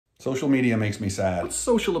Social media makes me sad. What's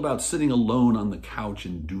social about sitting alone on the couch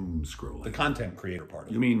and doom scrolling? The content creator part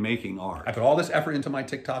of it. You mean making art? I put all this effort into my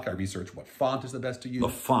TikTok. I research what font is the best to use. The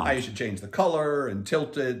font. I should change the color and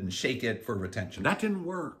tilt it and shake it for retention. That didn't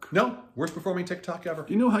work. No, worst performing TikTok ever.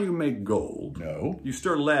 Do you know how you make gold? No. You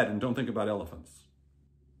stir lead and don't think about elephants.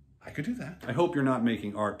 I could do that. I hope you're not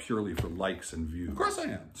making art purely for likes and views. Of course I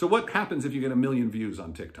am. So what happens if you get 1 million views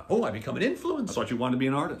on TikTok? Oh, I become an influencer. I thought you wanted to be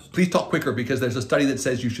an artist. Please talk quicker because there's a study that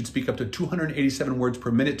says you should speak up to 287 words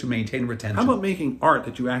per minute to maintain retention. How about making art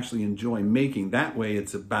that you actually enjoy making? That way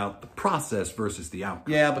it's about the process versus the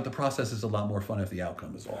outcome. Yeah, but the process is a lot more fun if the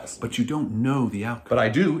outcome is awesome. But you don't know the outcome. But I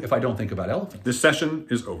do if I don't think about elephants. This session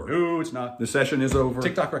is over. No, it's not. The session is over.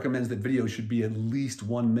 TikTok recommends that videos should be at least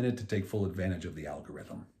 1 minute to take full advantage of the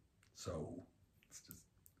algorithm. So...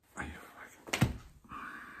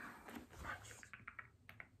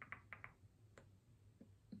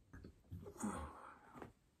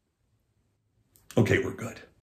 Okay, we're good.